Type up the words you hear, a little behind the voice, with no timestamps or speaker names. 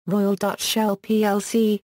Royal Dutch Shell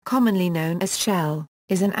plc, commonly known as Shell,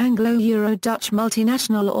 is an Anglo-Dutch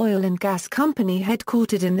multinational oil and gas company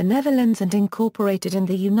headquartered in the Netherlands and incorporated in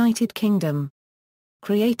the United Kingdom.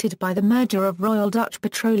 Created by the merger of Royal Dutch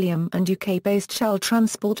Petroleum and UK-based Shell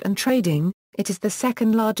Transport and Trading, it is the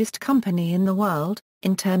second largest company in the world,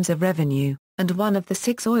 in terms of revenue, and one of the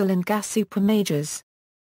 6 oil and gas supermajors.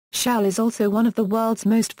 Shell is also one of the world's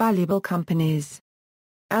most valuable companies.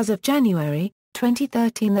 As of January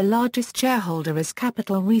 2013, the largest shareholder is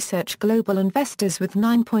Capital Research Global Investors with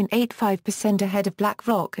 9.85% ahead of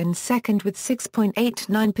BlackRock and second with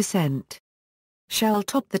 6.89%. Shell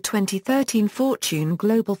topped the 2013 Fortune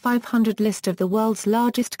Global 500 list of the world's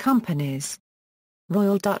largest companies.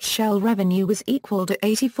 Royal Dutch Shell revenue was equal to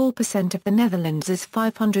 84% of the Netherlands'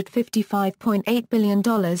 $555.8 billion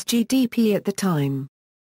GDP at the time.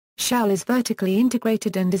 Shell is vertically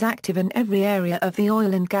integrated and is active in every area of the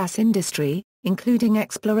oil and gas industry, including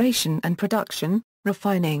exploration and production,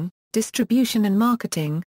 refining, distribution and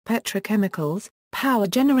marketing, petrochemicals, power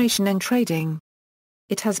generation and trading.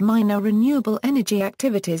 It has minor renewable energy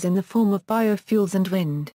activities in the form of biofuels and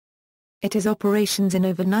wind. It has operations in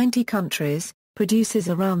over 90 countries, produces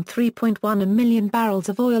around 3.1 million barrels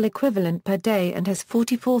of oil equivalent per day and has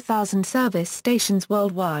 44,000 service stations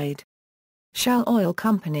worldwide. Shell Oil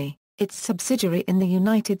Company, its subsidiary in the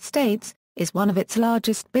United States, is one of its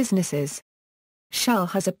largest businesses. Shell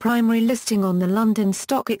has a primary listing on the London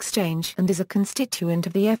Stock Exchange and is a constituent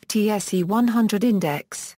of the FTSE 100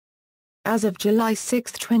 index. As of July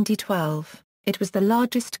 6, 2012, it was the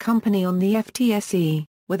largest company on the FTSE,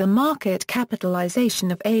 with a market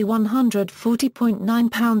capitalisation of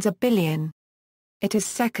 £140.9 billion. It has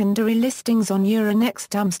secondary listings on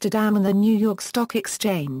Euronext Amsterdam and the New York Stock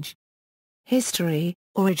Exchange. History,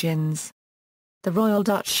 Origins. The Royal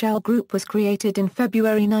Dutch Shell Group was created in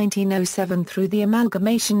February 1907 through the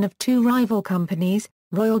amalgamation of 2 rival companies,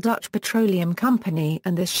 Royal Dutch Petroleum Company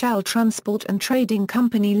and the Shell Transport and Trading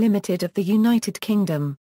Company Limited of the United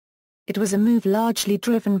Kingdom. It was a move largely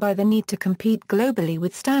driven by the need to compete globally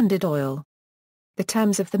with Standard Oil. The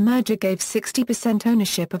terms of the merger gave 60%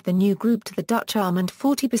 ownership of the new group to the Dutch arm and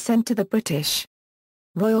 40% to the British.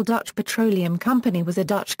 Royal Dutch Petroleum Company was a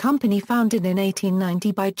Dutch company founded in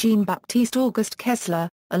 1890 by Jean-Baptiste Auguste Kessler,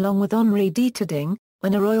 along with Henri Deterding,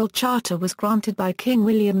 when a royal charter was granted by King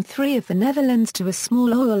William III of the Netherlands to a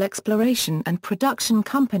small oil exploration and production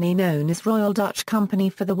company known as Royal Dutch Company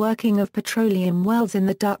for the working of petroleum wells in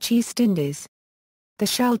the Dutch East Indies. The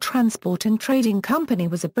Shell Transport and Trading Company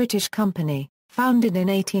was a British company, founded in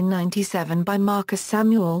 1897 by Marcus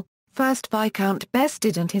Samuel, 1st Viscount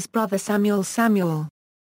Bested and his brother Samuel Samuel.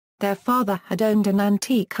 Their father had owned an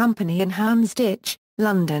antique company in Houndsditch,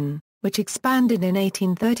 London, which expanded in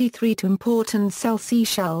 1833 to import and sell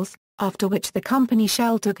seashells, after which the company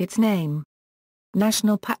Shell took its name.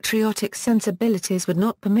 National patriotic sensibilities would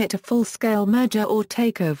not permit a full-scale merger or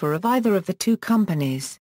takeover of either of the 2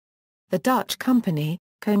 companies. The Dutch company,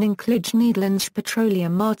 Koninklijke Nederlandse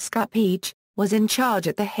Petroleum Maatschappij, was in charge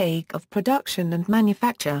at The Hague of production and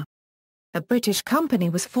manufacture. A British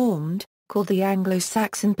company was formed, called the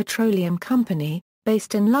Anglo-Saxon Petroleum Company,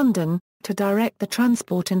 based in London, to direct the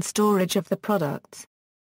transport and storage of the products.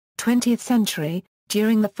 20th century,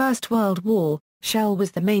 during the First World War, Shell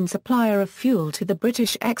was the main supplier of fuel to the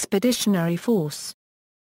British Expeditionary Force.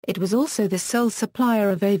 It was also the sole supplier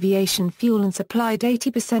of aviation fuel and supplied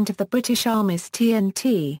 80% of the British Army's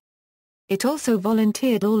TNT. It also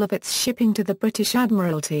volunteered all of its shipping to the British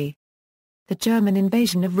Admiralty. The German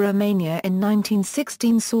invasion of Romania in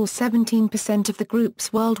 1916 saw 17% of the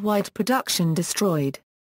group's worldwide production destroyed.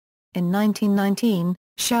 In 1919,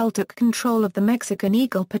 Shell took control of the Mexican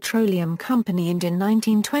Eagle Petroleum Company and in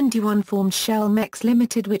 1921 formed Shell Mex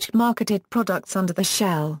Limited, which marketed products under the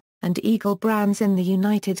Shell and Eagle brands in the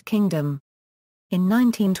United Kingdom. In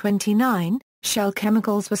 1929, Shell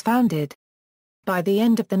Chemicals was founded. By the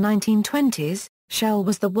end of the 1920s, Shell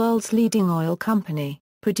was the world's leading oil company,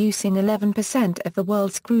 producing 11% of the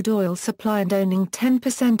world's crude oil supply and owning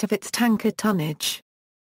 10% of its tanker tonnage.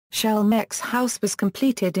 Shell Mex House was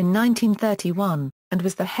completed in 1931, and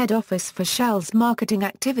was the head office for Shell's marketing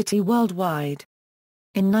activity worldwide.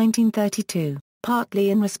 In 1932,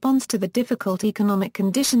 partly in response to the difficult economic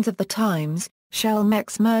conditions of the times, Shell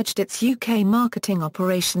Mex merged its UK marketing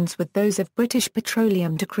operations with those of British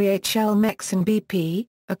Petroleum to create Shell Mex and BP,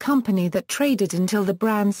 a company that traded until the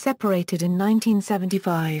brands separated in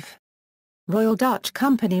 1975. Royal Dutch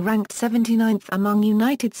Company ranked 79th among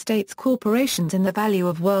United States corporations in the value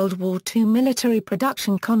of World War II military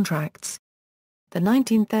production contracts. The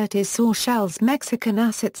 1930s saw Shell's Mexican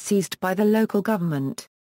assets seized by the local government.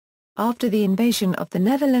 After the invasion of the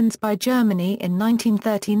Netherlands by Germany in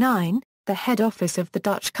 1939, the head office of the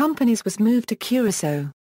Dutch companies was moved to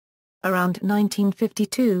Curaçao. Around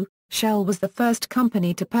 1952, Shell was the first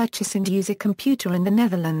company to purchase and use a computer in the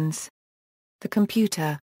Netherlands. The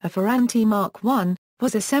computer, a Ferranti Mark I,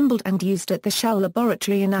 was assembled and used at the Shell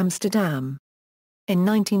laboratory in Amsterdam. In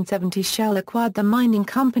 1970 Shell acquired the mining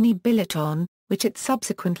company Billiton, which it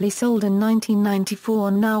subsequently sold in 1994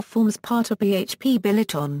 and now forms part of BHP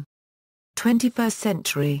Billiton. 21st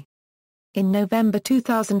century. In November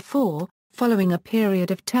 2004, following a period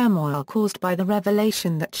of turmoil caused by the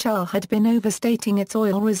revelation that Shell had been overstating its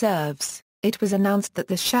oil reserves, it was announced that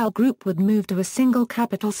the Shell Group would move to a single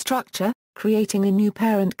capital structure, creating a new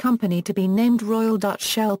parent company to be named Royal Dutch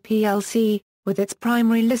Shell plc, with its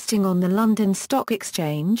primary listing on the London Stock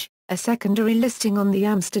Exchange, a secondary listing on the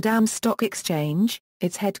Amsterdam Stock Exchange,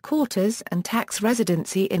 its headquarters and tax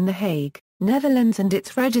residency in The Hague, Netherlands, and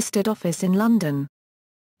its registered office in London.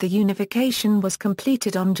 The unification was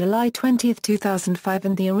completed on July 20, 2005,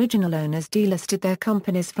 and the original owners delisted their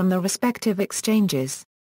companies from the respective exchanges.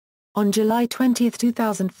 On July 20,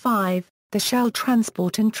 2005, the Shell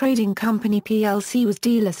Transport and Trading Company plc was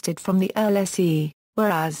delisted from the LSE,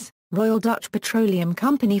 whereas Royal Dutch Petroleum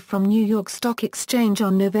Company from New York Stock Exchange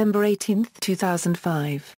on November 18,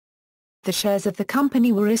 2005. The shares of the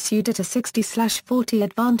company were issued at a 60/40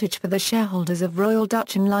 advantage for the shareholders of Royal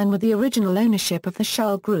Dutch, in line with the original ownership of the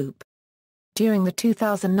Shell Group. During the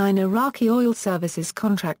 2009 Iraqi oil services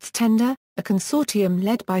contracts tender, a consortium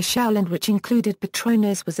led by Shell and which included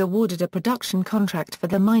Petronas was awarded a production contract for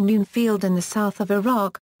the Minoon field in the south of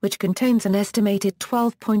Iraq, which contains an estimated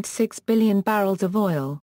 12.6 billion barrels of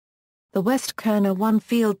oil. The West Qurna 1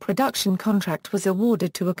 field production contract was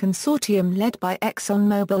awarded to a consortium led by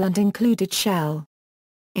ExxonMobil and included Shell.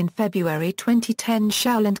 In February 2010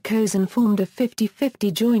 Shell and Cosan formed a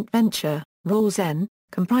 50-50 joint venture, Rosen,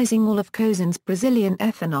 comprising all of Cosan's Brazilian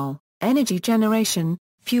ethanol, energy generation,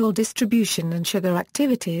 fuel distribution and sugar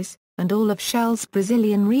activities, and all of Shell's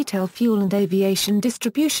Brazilian retail fuel and aviation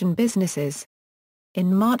distribution businesses.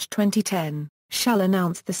 In March 2010, Shell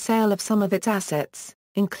announced the sale of some of its assets,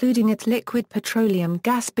 including its liquid petroleum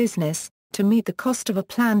gas business, to meet the cost of a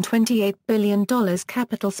planned $28 billion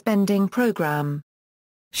capital spending program.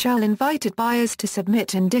 Shell invited buyers to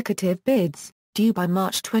submit indicative bids, due by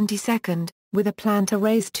March 22, with a plan to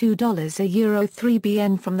raise €3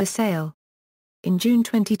 billion from the sale. In June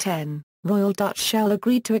 2010, Royal Dutch Shell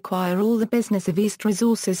agreed to acquire all the business of East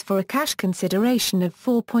Resources for a cash consideration of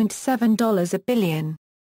 $4.7 billion.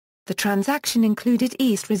 The transaction included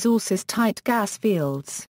East Resources' tight gas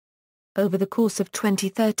fields. Over the course of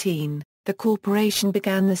 2013, the corporation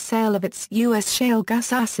began the sale of its U.S. shale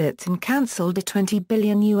gas assets and cancelled a $20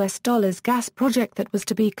 billion gas project that was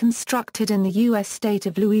to be constructed in the U.S. state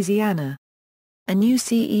of Louisiana. A new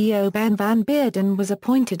CEO, Ben Van Beurden, was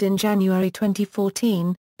appointed in January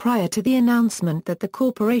 2014, prior to the announcement that the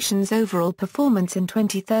corporation's overall performance in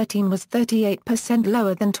 2013 was 38%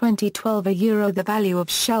 lower than 2012. The value of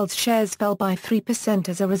Shell's shares fell by 3%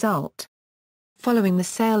 as a result. Following the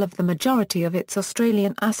sale of the majority of its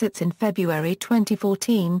Australian assets in February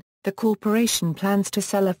 2014, the corporation plans to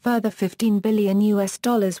sell a further $15 billion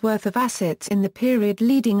worth of assets in the period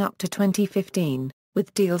leading up to 2015,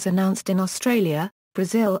 with deals announced in Australia,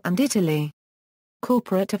 Brazil and Italy.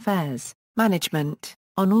 Corporate Affairs, Management.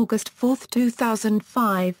 On August 4,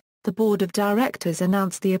 2005, the Board of Directors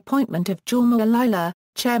announced the appointment of Jorma Oilila,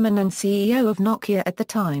 Chairman and CEO of Nokia at the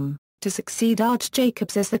time, to succeed Art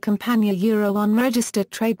Jacobs as the Campania Euro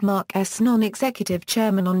unregistered trademark S non-executive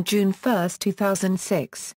chairman on June 1,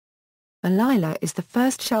 2006. Oilila is the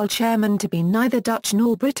first Shell chairman to be neither Dutch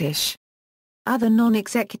nor British. Other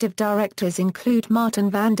non-executive directors include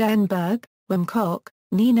Martin van den Berg, Wim Kok,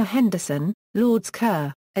 Nina Henderson, Lourdes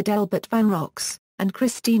Kerr, Adelbert van Rox, and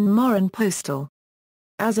Christine Morin-Postel.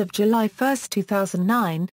 As of July 1,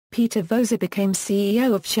 2009, Peter Voser became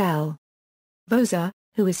CEO of Shell. Voser,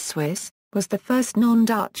 who is Swiss, was the first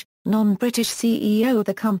non-Dutch, non-British CEO of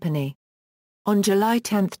the company. On July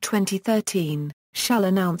 10, 2013, Shell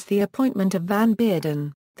announced the appointment of Van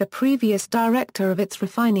Beurden, the previous director of its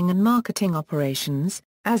refining and marketing operations,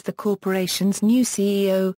 as the corporation's new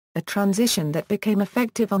CEO, a transition that became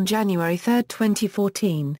effective on January 3,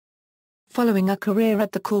 2014. Following a career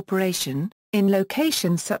at the corporation, in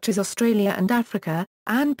locations such as Australia and Africa,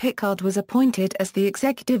 Anne Pickard was appointed as the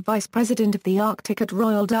Executive Vice President of the Arctic at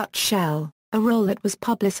Royal Dutch Shell, a role that was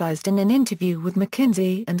publicised in an interview with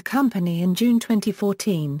McKinsey & Company in June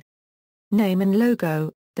 2014. Name and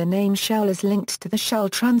logo. The name Shell is linked to the Shell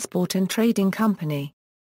Transport and Trading Company.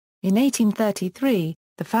 In 1833,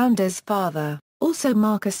 the founder's father, also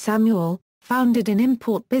Marcus Samuel, founded an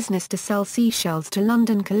import business to sell seashells to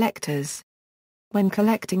London collectors. When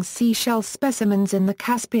collecting seashell specimens in the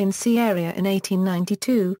Caspian Sea area in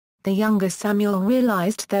 1892, the younger Samuel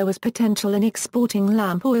realized there was potential in exporting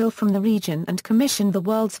lamp oil from the region and commissioned the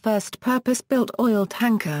world's first purpose-built oil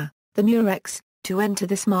tanker, the Murex, to enter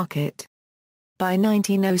this market. By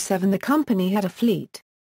 1907 the company had a fleet.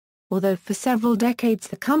 Although for several decades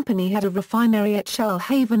the company had a refinery at Shell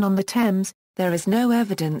Haven on the Thames, there is no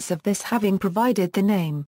evidence of this having provided the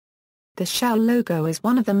name. The Shell logo is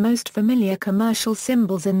one of the most familiar commercial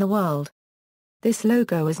symbols in the world. This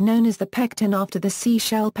logo is known as the pecten after the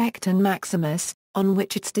seashell Pecten maximus, on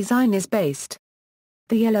which its design is based.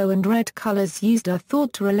 The yellow and red colors used are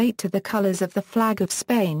thought to relate to the colors of the flag of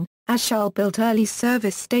Spain, as Shell built early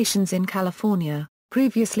service stations in California,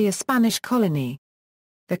 previously a Spanish colony.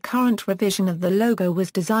 The current revision of the logo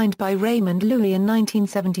was designed by Raymond Loewy in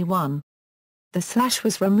 1971. The slash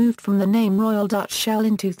was removed from the name Royal Dutch Shell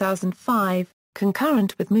in 2005,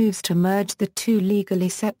 concurrent with moves to merge the two legally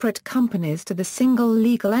separate companies to the single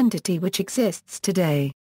legal entity which exists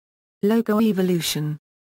today. Logo evolution.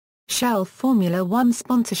 Shell Formula One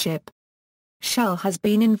sponsorship. Shell has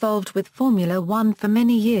been involved with Formula One for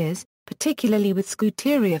many years, particularly with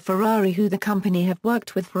Scuderia Ferrari, who the company have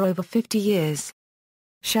worked with for over 50 years.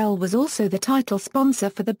 Shell was also the title sponsor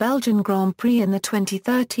for the Belgian Grand Prix in the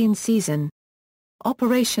 2013 season.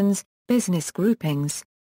 Operations, business groupings.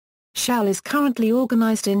 Shell is currently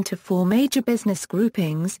organized into four major business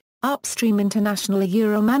groupings. Upstream International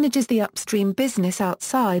Euro manages the upstream business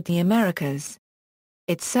outside the Americas.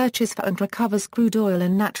 It searches for and recovers crude oil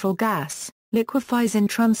and natural gas, liquefies and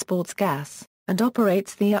transports gas, and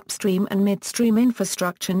operates the upstream and midstream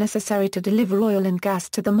infrastructure necessary to deliver oil and gas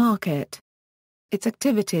to the market. Its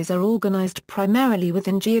activities are organized primarily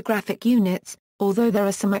within geographic units, although there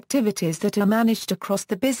are some activities that are managed across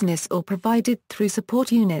the business or provided through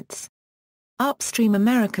support units. Upstream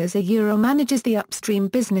Americas Euro manages the upstream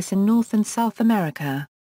business in North and South America.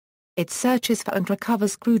 It searches for and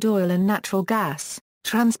recovers crude oil and natural gas,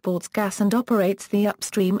 transports gas and operates the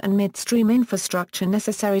upstream and midstream infrastructure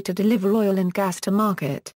necessary to deliver oil and gas to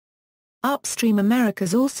market. Upstream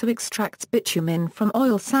Americas also extracts bitumen from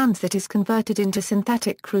oil sands that is converted into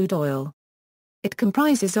synthetic crude oil. It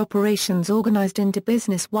comprises operations organized into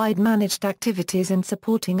business-wide managed activities and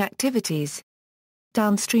supporting activities.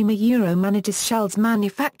 Downstream Euro manages Shell's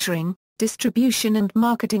manufacturing, distribution and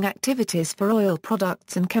marketing activities for oil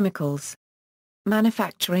products and chemicals.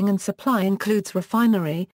 Manufacturing and supply includes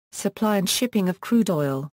refinery, supply and shipping of crude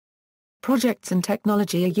oil. Projects and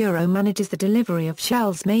technology Euro manages the delivery of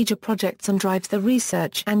Shell's major projects and drives the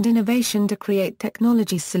research and innovation to create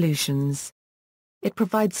technology solutions. It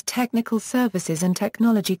provides technical services and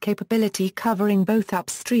technology capability covering both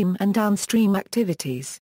upstream and downstream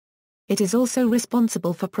activities. It is also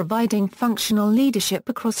responsible for providing functional leadership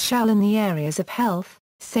across Shell in the areas of health,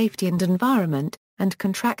 safety and environment, and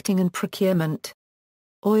contracting and procurement.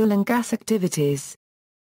 Oil and gas activities.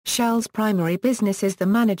 Shell's primary business is the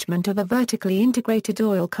management of a vertically integrated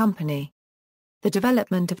oil company. The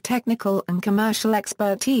development of technical and commercial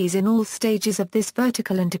expertise in all stages of this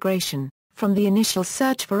vertical integration, from the initial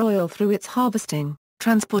search for oil through its harvesting,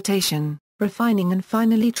 transportation, refining and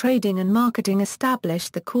finally trading and marketing,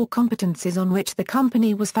 established the core competencies on which the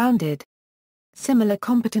company was founded. Similar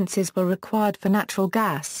competencies were required for natural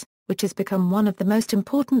gas, which has become one of the most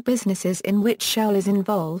important businesses in which Shell is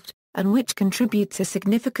involved, and which contributes a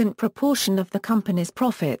significant proportion of the company's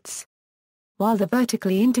profits. While the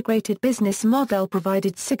vertically integrated business model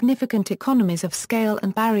provided significant economies of scale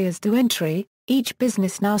and barriers to entry, each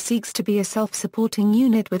business now seeks to be a self-supporting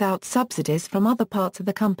unit without subsidies from other parts of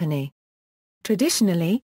the company.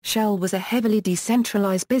 Traditionally, Shell was a heavily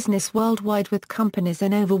decentralized business worldwide with companies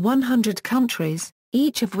in over 100 countries,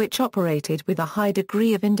 each of which operated with a high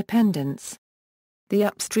degree of independence. The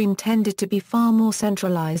upstream tended to be far more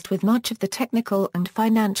centralized, with much of the technical and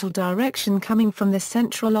financial direction coming from the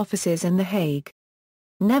central offices in The Hague.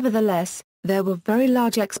 Nevertheless, there were very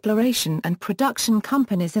large exploration and production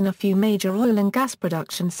companies in a few major oil and gas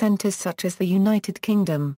production centers such as the United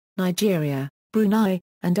Kingdom, Nigeria, Brunei,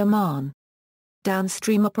 and Oman.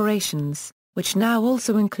 Downstream operations, which now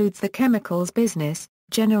also includes the chemicals business,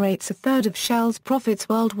 generates a third of Shell's profits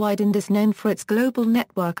worldwide and is known for its global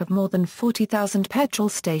network of more than 40,000 petrol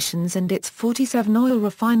stations and its 47 oil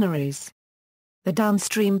refineries. The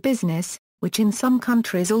downstream business, which in some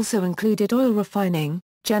countries also included oil refining,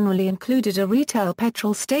 generally included a retail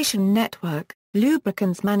petrol station network,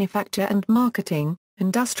 lubricants manufacture and marketing,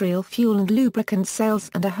 industrial fuel and lubricant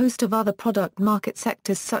sales and a host of other product market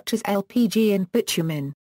sectors such as LPG and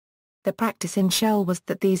bitumen. The practice in Shell was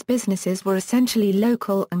that these businesses were essentially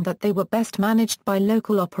local and that they were best managed by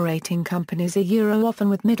local operating companies, often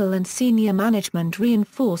with middle and senior management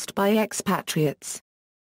reinforced by expatriates.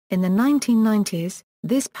 In the 1990s,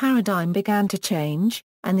 this paradigm began to change,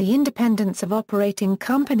 and the independence of operating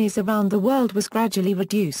companies around the world was gradually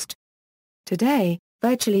reduced. Today,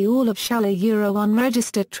 virtually all of Shell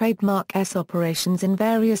unregistered trademark S operations in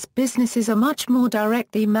various businesses are much more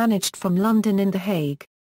directly managed from London and The Hague.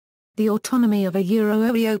 The autonomy of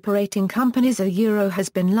OE operating companies has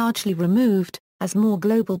been largely removed, as more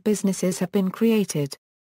global businesses have been created.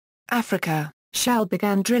 Africa. Shell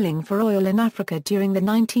began drilling for oil in Africa during the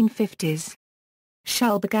 1950s.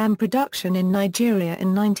 Shell began production in Nigeria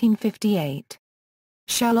in 1958.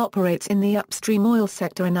 Shell operates in the upstream oil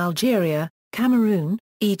sector in Algeria, Cameroon,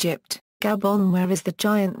 Egypt, Gabon, where is the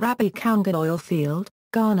giant Rabi Kanga oil field,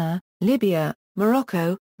 Ghana, Libya,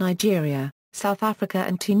 Morocco, Nigeria, South Africa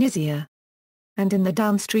and Tunisia. And in the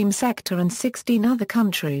downstream sector and 16 other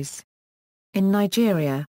countries. In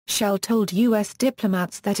Nigeria, Shell told U.S.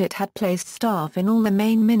 diplomats that it had placed staff in all the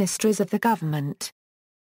main ministries of the government.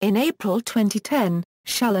 In April 2010,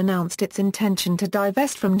 Shell announced its intention to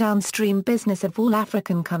divest from downstream business of all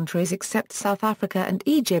African countries except South Africa and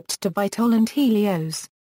Egypt to Vitol and Helios.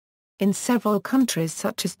 In several countries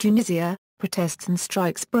such as Tunisia, protests and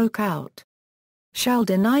strikes broke out. Shell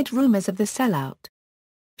denied rumors of the sellout.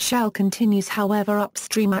 Shell continues however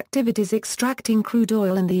upstream activities extracting crude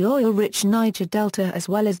oil in the oil-rich Niger Delta as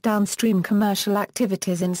well as downstream commercial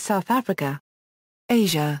activities in South Africa.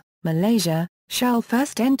 Asia, Malaysia. Shell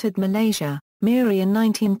first entered Malaysia, Miri in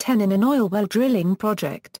 1910 in an oil well drilling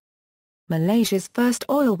project. Malaysia's first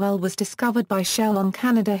oil well was discovered by Shell on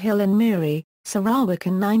Canada Hill in Miri, Sarawak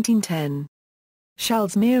in 1910.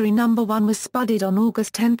 Shell's Miri No. 1 was spudded on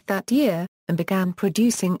August 10 that year, and began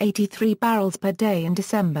producing 83 barrels per day in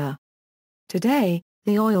December. Today,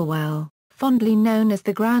 the oil well, fondly known as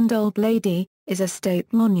the Grand Old Lady, is a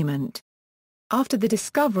state monument. After the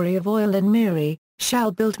discovery of oil in Miri,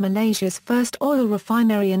 Shell built Malaysia's first oil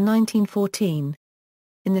refinery in 1914.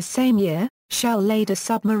 In the same year, Shell laid a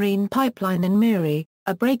submarine pipeline in Miri,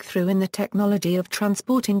 a breakthrough in the technology of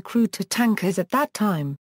transporting crude to tankers at that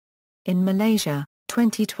time. In Malaysia,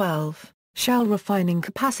 2012, Shell refining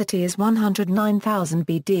capacity is 109,000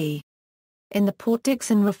 BD. In the Port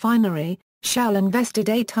Dickson refinery, Shell invested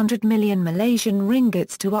 800 million Malaysian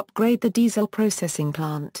ringgits to upgrade the diesel processing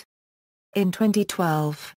plant. In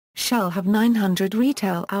 2012, Shell have 900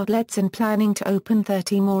 retail outlets and planning to open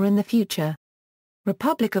 30 more in the future.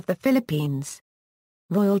 Republic of the Philippines.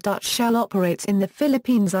 Royal Dutch Shell operates in the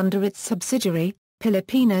Philippines under its subsidiary,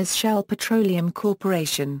 Pilipinas Shell Petroleum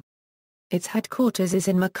Corporation. Its headquarters is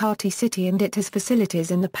in Makati City and it has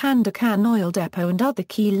facilities in the Pandacan Oil Depot and other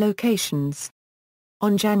key locations.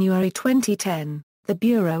 On January 2010, the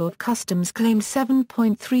Bureau of Customs claimed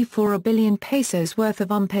 7.34 billion pesos worth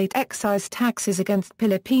of unpaid excise taxes against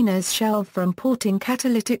Pilipinas Shell for importing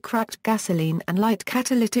catalytic cracked gasoline and light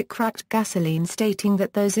catalytic cracked gasoline, stating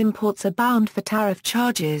that those imports are bound for tariff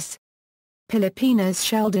charges. Pilipinas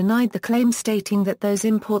Shell denied the claim, stating that those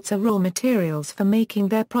imports are raw materials for making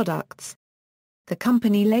their products. The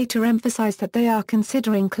company later emphasized that they are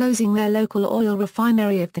considering closing their local oil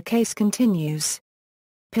refinery if the case continues.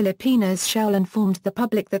 Pilipinas Shell informed the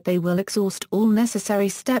public that they will exhaust all necessary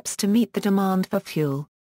steps to meet the demand for fuel.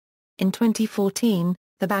 In 2014,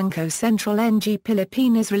 the Bangko Sentral NG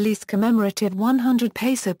Pilipinas released commemorative 100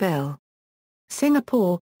 peso bill.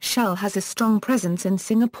 Singapore. Shell has a strong presence in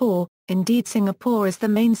Singapore. Indeed, Singapore is the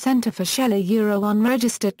main center for Shell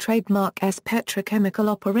unregistered trademark S petrochemical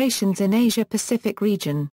operations in Asia-Pacific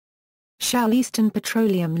region. Shell Eastern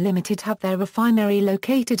Petroleum Limited have their refinery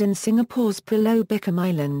located in Singapore's Pulau Bikam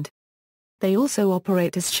Island. They also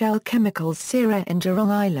operate as Shell Chemicals Sierra in Jurong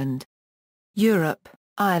Island. Europe,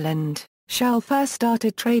 Ireland. Shell first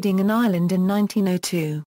started trading in Ireland in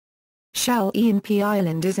 1902. Shell E&P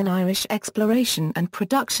Ireland is an Irish exploration and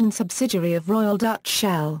production subsidiary of Royal Dutch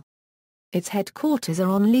Shell. Its headquarters are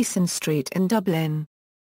on Leeson Street in Dublin.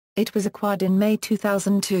 It was acquired in May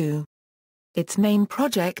 2002. Its main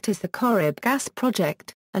project is the Corrib Gas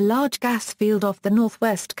Project, a large gas field off the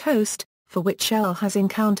northwest coast, for which Shell has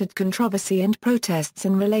encountered controversy and protests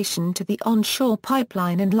in relation to the onshore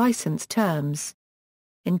pipeline and license terms.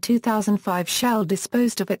 In 2005, Shell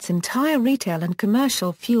disposed of its entire retail and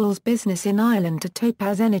commercial fuels business in Ireland to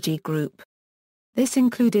Topaz Energy Group. This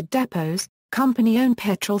included depots, company-owned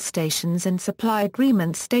petrol stations and supply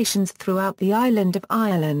agreement stations throughout the island of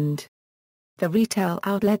Ireland. The retail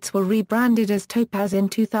outlets were rebranded as Topaz in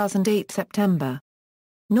 2008 September.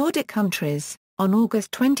 Nordic countries. On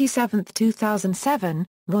August 27, 2007,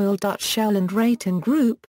 Royal Dutch Shell and Raytheon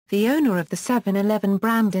Group, the owner of the 7-Eleven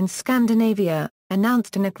brand in Scandinavia,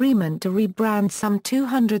 announced an agreement to rebrand some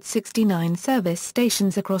 269 service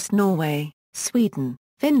stations across Norway, Sweden,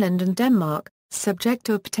 Finland and Denmark, subject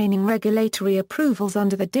to obtaining regulatory approvals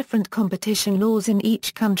under the different competition laws in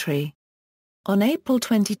each country. On April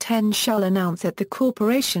 2010, Shell announced that the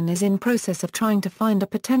corporation is in process of trying to find a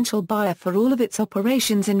potential buyer for all of its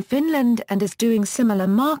operations in Finland and is doing similar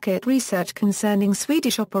market research concerning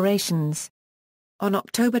Swedish operations. On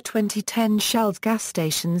October 2010, Shell's gas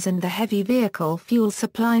stations and the heavy vehicle fuel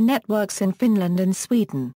supply networks in Finland and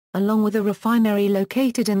Sweden, along with a refinery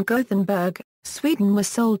located in Gothenburg, Sweden, were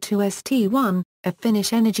sold to St1, a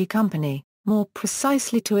Finnish energy company, more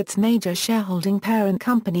precisely to its major shareholding parent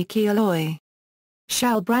company Kealloy.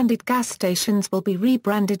 Shell-branded gas stations will be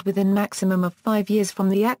rebranded within maximum of 5 years from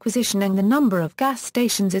the acquisition, and the number of gas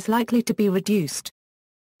stations is likely to be reduced.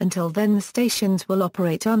 Until then, the stations will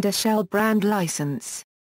operate under Shell brand license.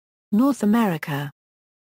 North America.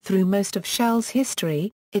 Through most of Shell's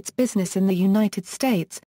history, its business in the United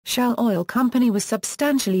States, Shell Oil Company was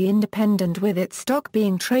substantially independent, with its stock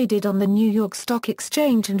being traded on the New York Stock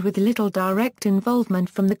Exchange and with little direct involvement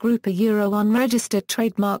from the group. Unregistered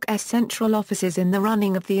trademark central offices in the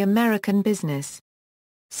running of the American business.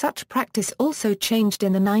 Such practice also changed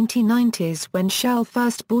in the 1990s when Shell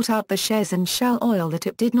first bought out the shares in Shell Oil that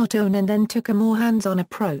it did not own and then took a more hands-on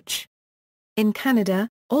approach. In Canada,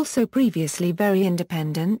 also previously very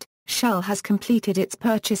independent, Shell has completed its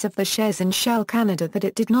purchase of the shares in Shell Canada that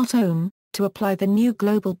it did not own, to apply the new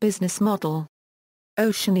global business model.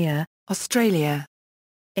 Oceania, Australia.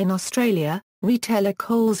 In Australia, retailer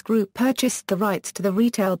Coles Group purchased the rights to the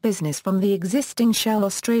retail business from the existing Shell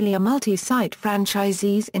Australia multi-site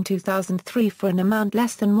franchisees in 2003 for an amount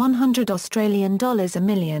less than $100 a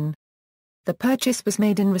million. The purchase was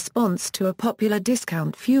made in response to a popular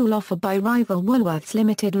discount fuel offer by rival Woolworths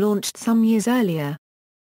Limited launched some years earlier.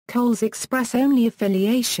 Coles' express-only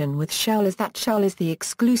affiliation with Shell is that Shell is the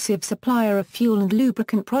exclusive supplier of fuel and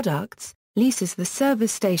lubricant products, leases the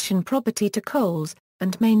service station property to Coles,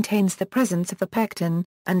 and maintains the presence of the pectin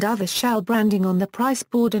and other Shell branding on the price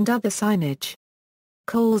board and other signage.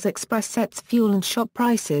 Coles Express sets fuel and shop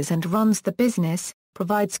prices and runs the business,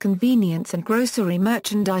 provides convenience and grocery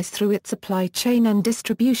merchandise through its supply chain and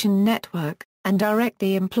distribution network, and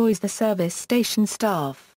directly employs the service station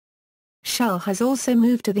staff. Shell has also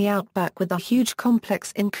moved to the outback with a huge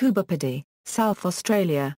complex in Coobapedy, South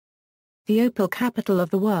Australia. The opal capital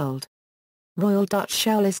of the world. Royal Dutch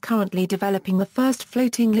Shell is currently developing the first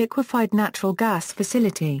floating liquefied natural gas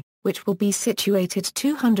facility, which will be situated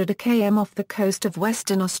 200 km off the coast of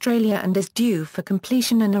Western Australia and is due for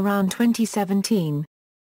completion in around 2017.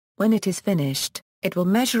 When it is finished, it will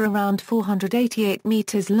measure around 488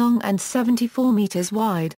 meters long and 74 meters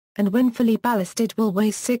wide, and when fully ballasted will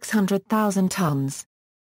weigh 600,000 tons.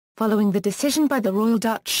 Following the decision by the Royal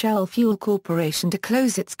Dutch Shell Fuel Corporation to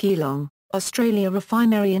close its Geelong, Australia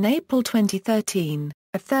refinery in April 2013,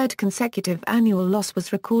 a third consecutive annual loss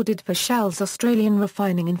was recorded for Shell's Australian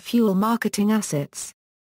refining and fuel marketing assets.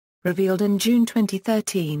 Revealed in June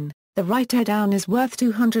 2013, the write-down is worth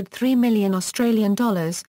 $203 million,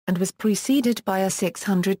 and was preceded by a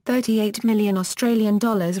 $638 million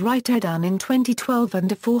write-down in 2012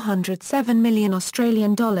 and a $407 million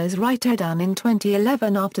write-down in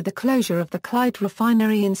 2011 after the closure of the Clyde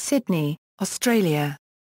refinery in Sydney, Australia.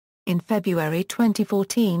 In February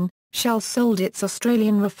 2014, Shell sold its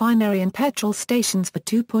Australian refinery and petrol stations for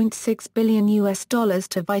 $2.6 billion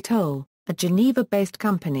to Vitol, a Geneva-based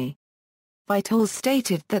company. Vitol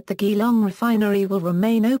stated that the Geelong refinery will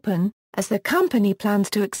remain open, as the company plans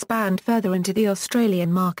to expand further into the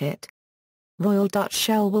Australian market. Royal Dutch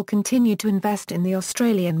Shell will continue to invest in the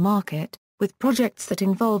Australian market, with projects that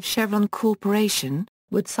involve Chevron Corporation,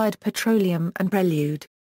 Woodside Petroleum and Prelude.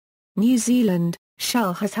 New Zealand.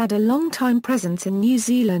 Shell has had a long-time presence in New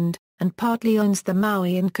Zealand, and partly owns the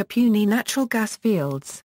Maui and Kapuni natural gas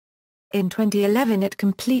fields. In 2011 it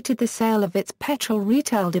completed the sale of its petrol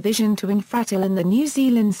retail division to Infratil and the New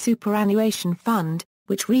Zealand Superannuation Fund,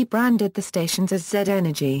 which rebranded the stations as Z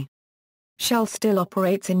Energy. Shell still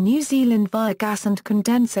operates in New Zealand via gas and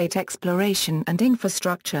condensate exploration and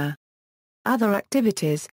infrastructure. Other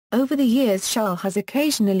activities. Over the years Shell has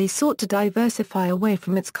occasionally sought to diversify away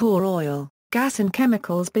from its core oil, gas and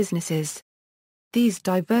chemicals businesses. These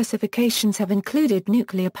diversifications have included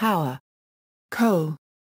nuclear power, coal,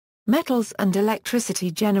 metals and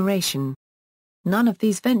electricity generation. None of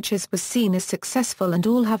these ventures was seen as successful and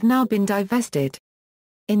all have now been divested.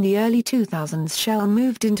 In the early 2000s Shell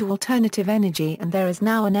moved into alternative energy and there is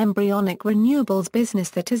now an embryonic renewables business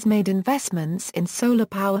that has made investments in solar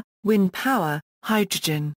power, wind power,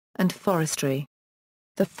 hydrogen, and forestry.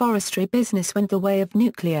 The forestry business went the way of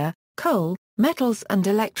nuclear, coal, metals and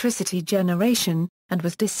electricity generation, and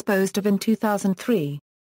was disposed of in 2003.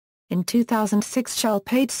 In 2006 Shell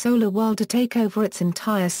paid SolarWorld to take over its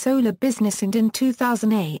entire solar business, and in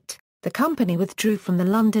 2008, the company withdrew from the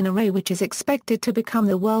London Array, which is expected to become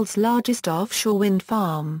the world's largest offshore wind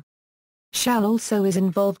farm. Shell also is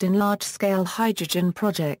involved in large-scale hydrogen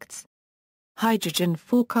projects.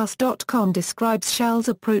 HydrogenForecast.com describes Shell's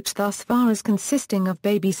approach thus far as consisting of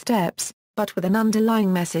baby steps, but with an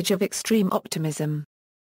underlying message of extreme optimism.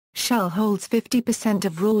 Shell holds 50%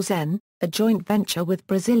 of Rosen, a joint venture with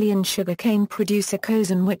Brazilian sugarcane producer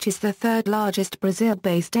Cosan, which is the third largest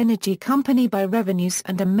Brazil-based energy company by revenues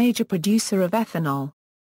and a major producer of ethanol.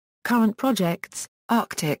 Current projects: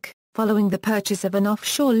 Arctic. Following the purchase of an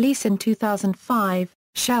offshore lease in 2005,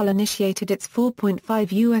 Shell initiated its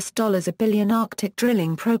 $4.5 billion Arctic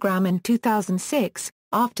drilling program in 2006,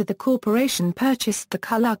 after the corporation purchased the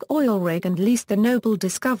Kuluk oil rig and leased the Noble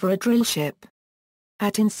Discoverer drillship.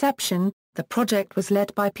 At inception, the project was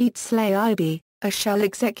led by Pete Slay-Ibe, a Shell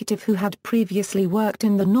executive who had previously worked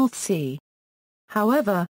in the North Sea.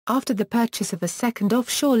 However, after the purchase of a second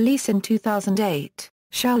offshore lease in 2008,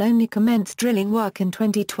 Shell only commenced drilling work in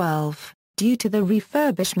 2012, due to the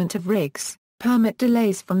refurbishment of rigs, permit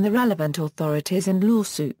delays from the relevant authorities and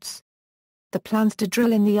lawsuits. The plans to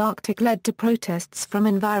drill in the Arctic led to protests from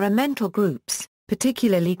environmental groups,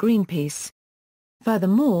 particularly Greenpeace.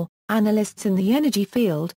 Furthermore, analysts in the energy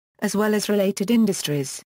field, as well as related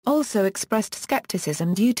industries, also expressed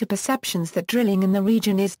skepticism due to perceptions that drilling in the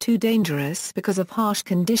region is too dangerous because of harsh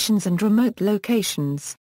conditions and remote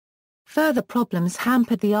locations. Further problems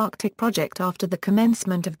hampered the Arctic project after the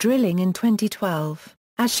commencement of drilling in 2012,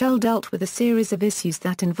 as Shell dealt with a series of issues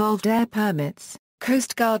that involved air permits,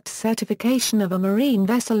 Coast Guard certification of a marine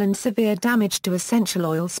vessel and severe damage to essential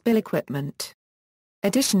oil spill equipment.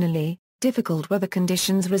 Additionally, difficult weather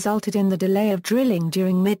conditions resulted in the delay of drilling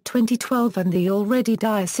during mid-2012, and the already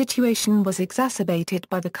dire situation was exacerbated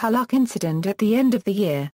by the Kuluk incident at the end of the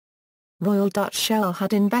year. Royal Dutch Shell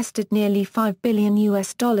had invested nearly $5 billion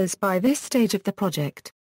by this stage of the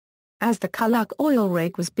project. As the Kuluk oil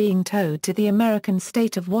rig was being towed to the American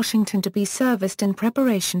state of Washington to be serviced in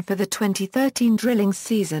preparation for the 2013 drilling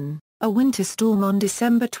season, a winter storm on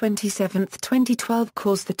December 27, 2012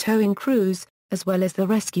 caused the towing crews, as well as the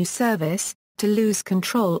rescue service, to lose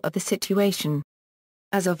control of the situation.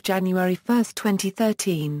 As of January 1,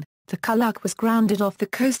 2013, the Kuluk was grounded off the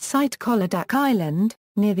coast site Kolodak Island,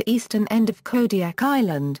 near the eastern end of Kodiak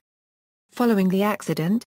Island. Following the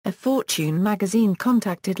accident, a Fortune magazine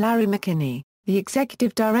contacted Larry McKinney, the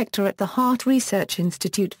executive director at the Hart Research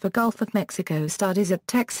Institute for Gulf of Mexico Studies at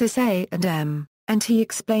Texas A&M, and he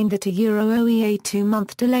explained that a a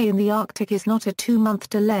 2-month delay in the Arctic is not a 2-month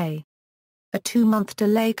delay. A 2-month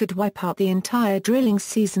delay could wipe out the entire drilling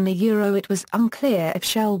season. It was unclear if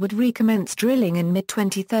Shell would recommence drilling in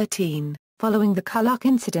mid-2013, following the Kuluk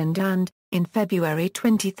incident, and, in February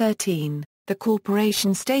 2013, the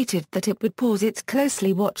corporation stated that it would pause its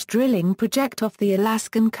closely watched drilling project off the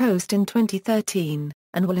Alaskan coast in 2013,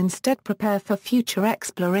 and will instead prepare for future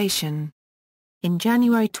exploration. In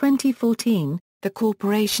January 2014, the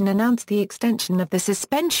corporation announced the extension of the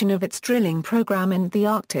suspension of its drilling program in the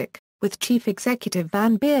Arctic, with Chief Executive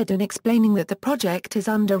Van Beerden explaining that the project is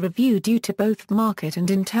under review due to both market and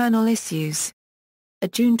internal issues. A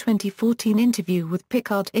June 2014 interview with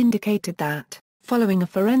Pickard indicated that, following a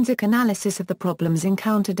forensic analysis of the problems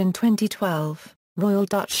encountered in 2012, Royal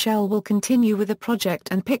Dutch Shell will continue with the project,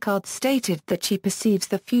 and Pickard stated that she perceives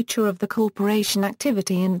the future of the corporation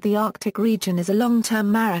activity in the Arctic region as a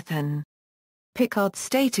long-term marathon. Pickard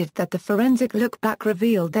stated that the forensic look-back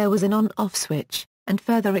revealed there was an on-off switch, and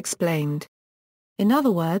further explained. In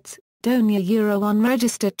other words, don't you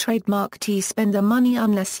unregistered trademark T spend the money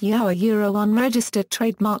unless you unregistered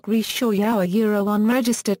trademark re sure you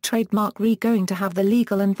unregistered trademark re going to have the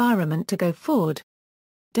legal environment to go forward.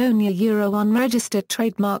 Don't you unregistered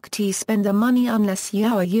trademark T spend the money unless you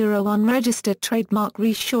unregistered trademark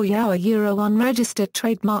re sure you unregistered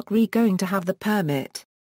trademark re going to have the permit.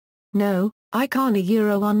 No, I can't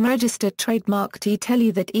unregistered trademark T tell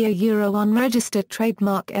you that unregistered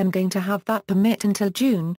trademark M going to have that permit until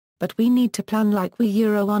June, but we need to plan like we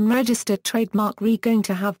unregistered trademark re going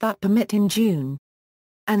to have that permit in June.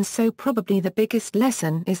 And so probably the biggest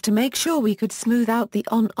lesson is to make sure we could smooth out the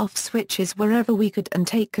on-off switches wherever we could and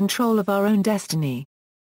take control of our own destiny.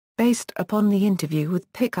 Based upon the interview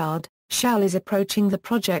with Pickard, Shell is approaching the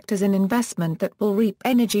project as an investment that will reap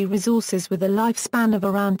energy resources with a lifespan of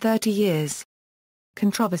around 30 years.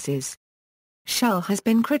 Controversies. Shell has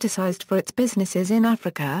been criticized for its businesses in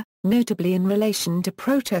Africa, notably in relation to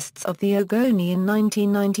protests of the Ogoni in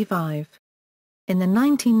 1995. In the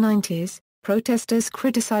 1990s, protesters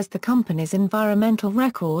criticized the company's environmental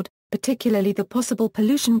record, particularly the possible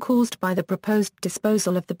pollution caused by the proposed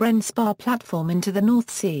disposal of the Brent Spar platform into the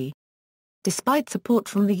North Sea. Despite support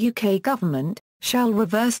from the UK government, Shell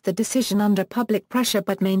reversed the decision under public pressure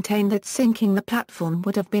but maintained that sinking the platform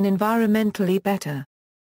would have been environmentally better.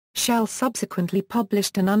 Shell subsequently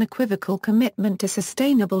published an unequivocal commitment to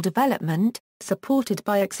sustainable development, supported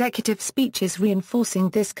by executive speeches reinforcing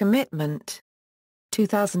this commitment.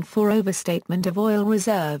 2004 Overstatement of oil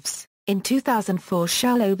reserves. In 2004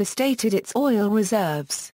 Shell overstated its oil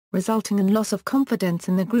reserves, resulting in loss of confidence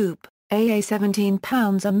in the group, a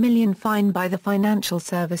 £17 a million fine by the Financial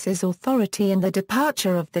Services Authority and the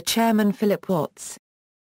departure of the chairman Philip Watts.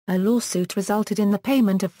 A lawsuit resulted in the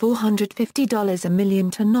payment of $450 a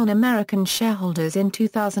million to non-American shareholders in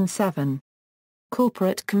 2007.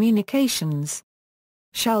 Corporate communications.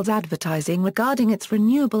 Shell's advertising regarding its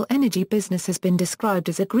renewable energy business has been described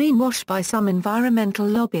as a greenwash by some environmental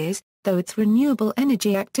lobbies, though its renewable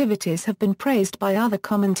energy activities have been praised by other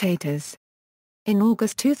commentators. In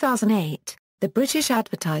August 2008, the British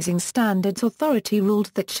Advertising Standards Authority ruled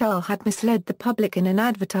that Shell had misled the public in an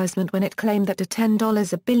advertisement when it claimed that a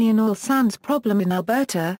 $10 a billion oil sands problem in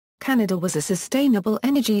Alberta, Canada was a sustainable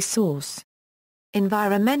energy source.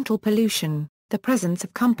 Environmental pollution. The presence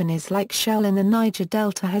of companies like Shell in the Niger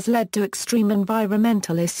Delta has led to extreme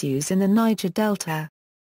environmental issues in the Niger Delta.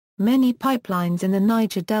 Many pipelines in the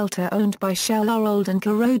Niger Delta owned by Shell are old and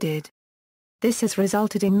corroded. This has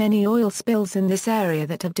resulted in many oil spills in this area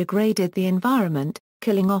that have degraded the environment,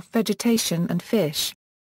 killing off vegetation and fish.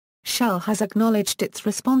 Shell has acknowledged its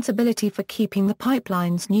responsibility for keeping the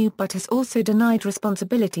pipelines new but has also denied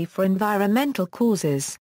responsibility for environmental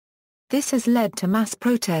causes. This has led to mass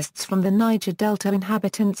protests from the Niger Delta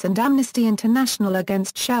inhabitants and Amnesty International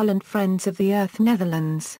against Shell and Friends of the Earth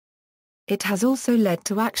Netherlands. It has also led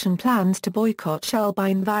to action plans to boycott Shell by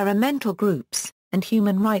environmental groups and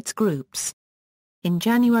human rights groups. In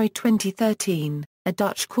January 2013, a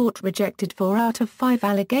Dutch court rejected 4 out of 5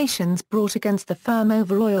 allegations brought against the firm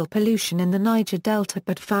over oil pollution in the Niger Delta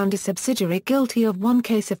but found a subsidiary guilty of 1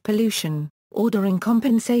 case of pollution, ordering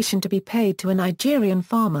compensation to be paid to a Nigerian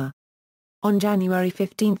farmer. On January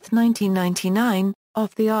 15, 1999,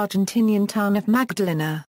 off the Argentinian town of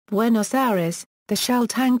Magdalena, Buenos Aires, the Shell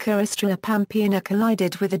tanker Estrella Pampeana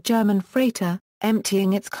collided with a German freighter,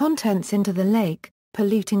 emptying its contents into the lake,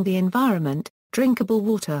 polluting the environment, drinkable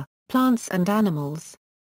water, plants and animals.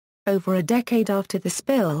 Over a decade after the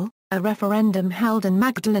spill, a referendum held in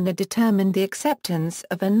Magdalena determined the acceptance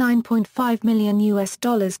of a $9.5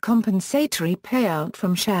 million compensatory payout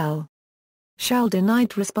from Shell. Shell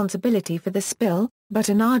denied responsibility for the spill, but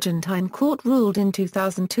an Argentine court ruled in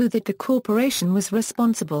 2002 that the corporation was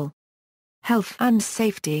responsible. Health and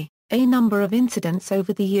safety. A number of incidents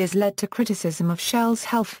over the years led to criticism of Shell's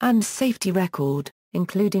health and safety record,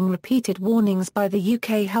 including repeated warnings by the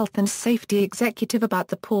UK Health and Safety Executive about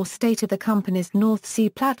the poor state of the company's North Sea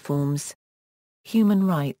platforms. Human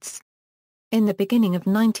rights. In the beginning of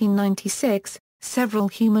 1996, several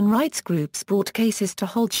human rights groups brought cases to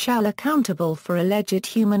hold Shell accountable for alleged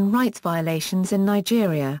human rights violations in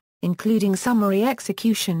Nigeria, including summary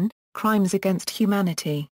execution, crimes against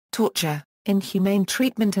humanity, torture, inhumane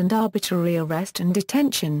treatment and arbitrary arrest and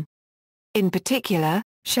detention. In particular,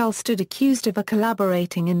 Shell stood accused of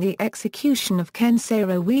collaborating in the execution of Ken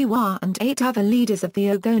Saro-Wiwa and 8 other leaders of the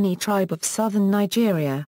Ogoni tribe of southern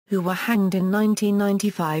Nigeria, who were hanged in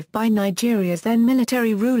 1995 by Nigeria's then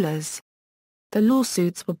military rulers. The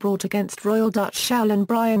lawsuits were brought against Royal Dutch Shell and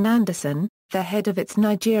Brian Anderson, the head of its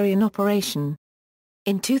Nigerian operation.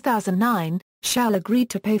 In 2009, Shell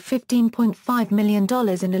agreed to pay $15.5 million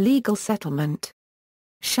in a legal settlement.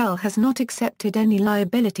 Shell has not accepted any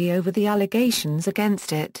liability over the allegations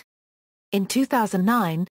against it. In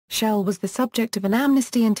 2009, Shell was the subject of an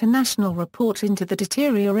Amnesty International report into the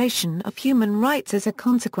deterioration of human rights as a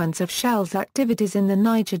consequence of Shell's activities in the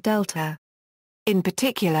Niger Delta. In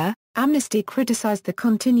particular, Amnesty criticized the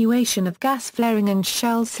continuation of gas flaring and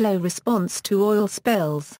Shell's slow response to oil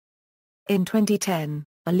spills. In 2010,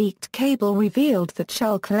 a leaked cable revealed that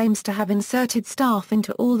Shell claims to have inserted staff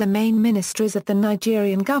into all the main ministries of the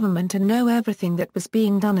Nigerian government and know everything that was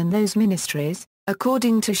being done in those ministries,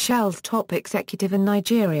 according to Shell's top executive in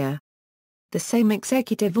Nigeria. The same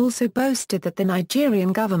executive also boasted that the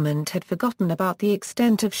Nigerian government had forgotten about the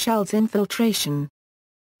extent of Shell's infiltration.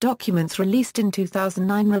 Documents released in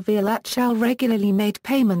 2009 reveal that Shell regularly made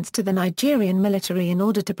payments to the Nigerian military in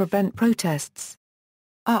order to prevent protests.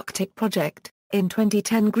 Arctic Project. In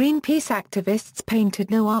 2010, Greenpeace activists painted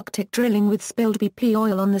 "No Arctic Drilling" with spilled BP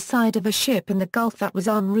oil on the side of a ship in the Gulf that was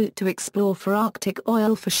en route to explore for Arctic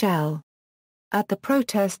oil for Shell. At the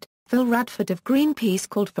protest, Phil Radford of Greenpeace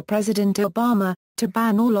called for President Obama to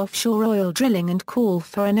ban all offshore oil drilling and call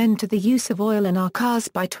for an end to the use of oil in our cars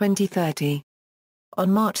by 2030. On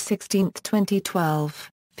March 16, 2012,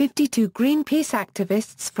 52 Greenpeace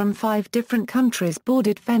activists from 5 different countries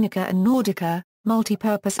boarded Fennica and Nordica,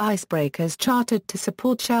 multi-purpose icebreakers chartered to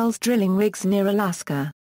support Shell's drilling rigs near Alaska.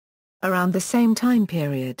 Around the same time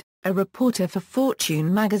period, a reporter for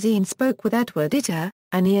Fortune magazine spoke with Edward Itter,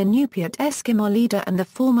 an Inupiat Eskimo leader and the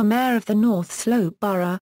former mayor of the North Slope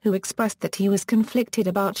Borough, who expressed that he was conflicted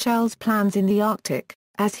about Shell's plans in the Arctic,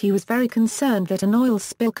 as he was very concerned that an oil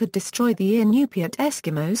spill could destroy the Inupiat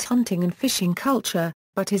Eskimos' hunting and fishing culture,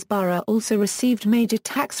 but his borough also received major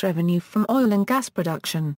tax revenue from oil and gas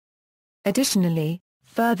production. Additionally,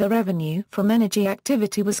 further revenue from energy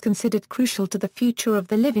activity was considered crucial to the future of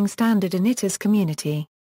the living standard in Itter's community.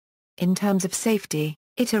 In terms of safety,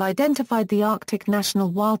 Itter identified the Arctic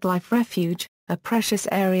National Wildlife Refuge, a precious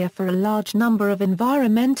area for a large number of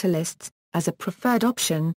environmentalists, as a preferred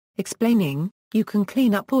option, explaining, "You can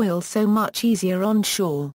clean up oil so much easier on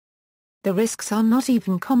shore. The risks are not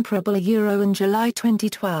even comparable." In July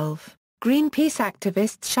 2012, Greenpeace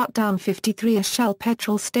activists shut down 53 Shell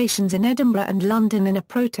petrol stations in Edinburgh and London in a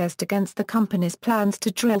protest against the company's plans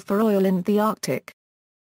to drill for oil in the Arctic.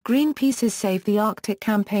 Greenpeace's Save the Arctic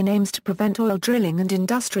campaign aims to prevent oil drilling and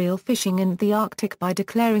industrial fishing in the Arctic by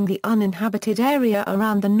declaring the uninhabited area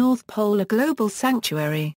around the North Pole a global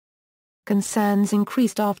sanctuary. Concerns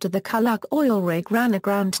increased after the Kuluk oil rig ran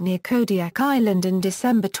aground near Kodiak Island in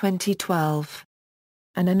December 2012.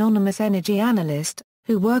 An anonymous energy analyst,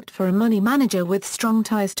 who worked for a money manager with strong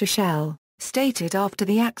ties to Shell, stated after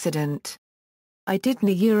the accident, "I didn't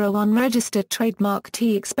unregistered trademark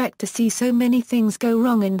T expect to see so many things go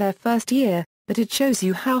wrong in their first year, but it shows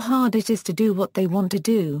you how hard it is to do what they want to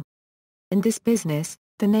do. In this business,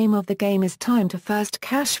 the name of the game is time to first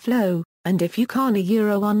cash flow. And if you can't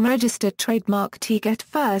unregistered trademark T get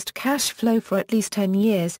first cash flow for at least 10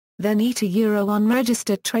 years, then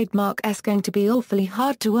unregistered trademark S going to be awfully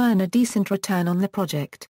hard to earn a decent return on the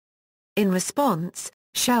project." In response,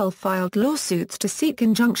 Shell filed lawsuits to seek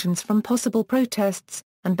injunctions from possible protests,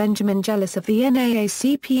 and Benjamin Jealous of the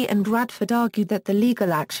NAACP and Radford argued that the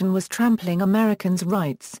legal action was trampling Americans'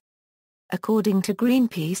 rights. According to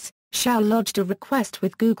Greenpeace, Shell lodged a request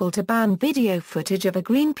with Google to ban video footage of a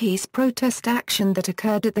Greenpeace protest action that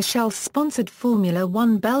occurred at the Shell-sponsored Formula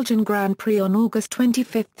One Belgian Grand Prix on August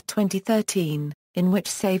 25, 2013, in which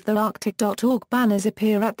SaveTheArctic.org banners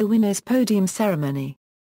appear at the winner's podium ceremony.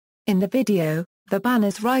 In the video, the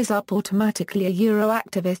banners rise up automatically.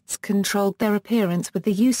 Activists controlled their appearance with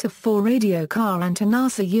the use of 4 radio car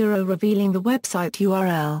antennas. Revealing the website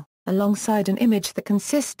URL, alongside an image that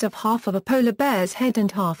consists of half of a polar bear's head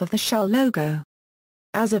and half of the Shell logo.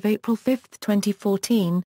 As of April 5,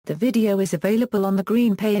 2014, the video is available on the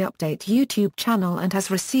GreenPay Update YouTube channel and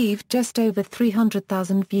has received just over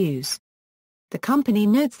 300,000 views. The company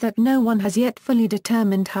notes that no one has yet fully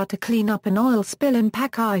determined how to clean up an oil spill in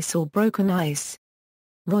pack ice or broken ice.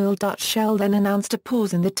 Royal Dutch Shell then announced a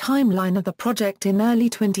pause in the timeline of the project in early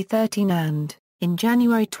 2013 and, in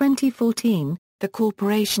January 2014, the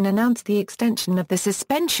corporation announced the extension of the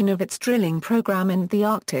suspension of its drilling program in the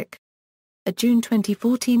Arctic. A June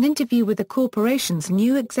 2014 interview with the corporation's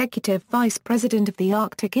new executive vice president of the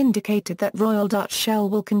Arctic indicated that Royal Dutch Shell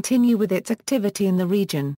will continue with its activity in the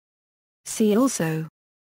region. See also: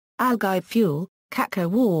 Algae fuel, Caca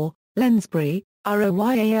War, Lensbury,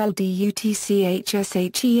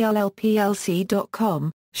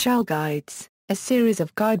 ROYALDUTCHSHELLPLC.com, Shell Guides, a series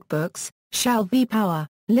of guidebooks, Shell V-Power,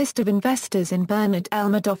 List of investors in Bernard L.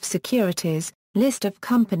 Madoff Securities, List of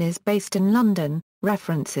companies based in London,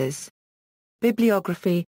 References.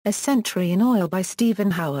 Bibliography, A Century in Oil by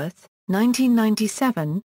Stephen Howarth,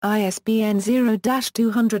 1997, ISBN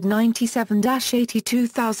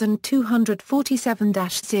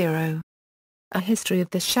 0-297-82247-0. A History of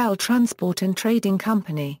the Shell Transport and Trading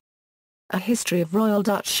Company. A History of Royal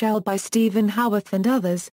Dutch Shell by Stephen Howarth and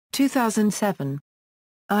others, 2007.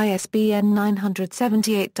 ISBN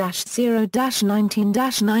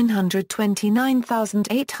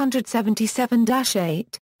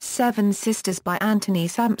 978-0-19-929,877-8, Seven Sisters by Anthony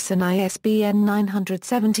Sampson. ISBN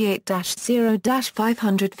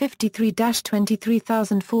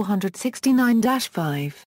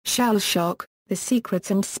 978-0-553-23469-5. Shell Shock, The Secrets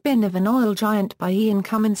and Spin of an Oil Giant by Ian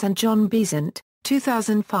Cummins and John Besant,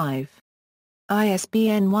 2005.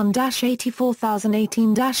 ISBN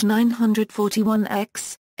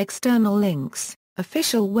 1-84018-941-X, external links,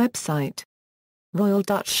 official website. Royal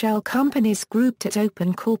Dutch Shell Companies grouped at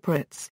Open Corporates.